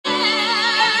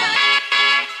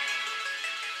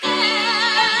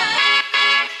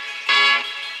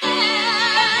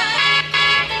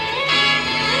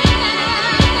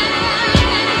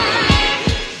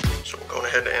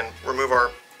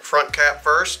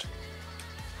first.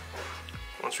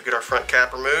 Once we get our front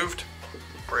cap removed,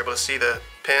 we're able to see the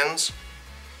pins,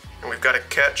 and we've got a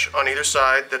catch on either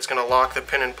side that's going to lock the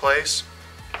pin in place.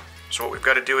 So what we've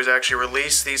got to do is actually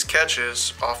release these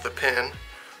catches off the pin.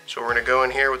 So we're going to go in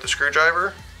here with the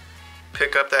screwdriver,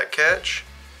 pick up that catch,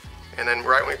 and then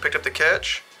right when we picked up the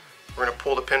catch, we're going to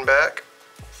pull the pin back,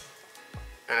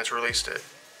 and it's released it.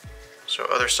 So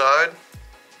other side,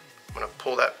 I'm going to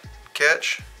pull that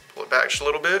catch, pull it back just a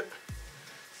little bit,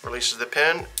 releases the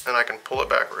pin, and I can pull it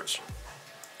backwards.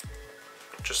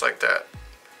 Just like that.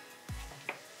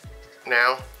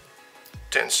 Now,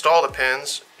 to install the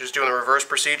pins, just doing the reverse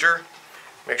procedure.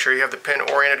 Make sure you have the pin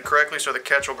oriented correctly so the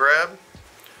catch will grab.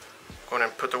 Go ahead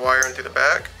and put the wire in through the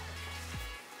back.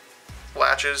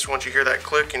 Latches, once you hear that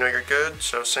click, you know you're good.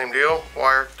 So same deal,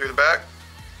 wire through the back.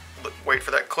 Wait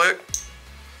for that click.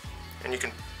 And you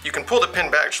can pull the pin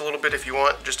back just a little bit if you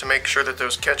want, just to make sure that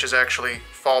those catches actually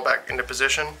fall back into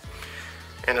position.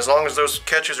 And as long as those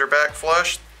catches are back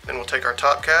flush, then we'll take our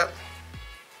top cap,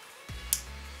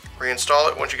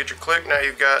 reinstall it. Once you get your click, now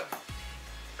you've got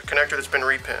a connector that's been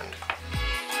repinned.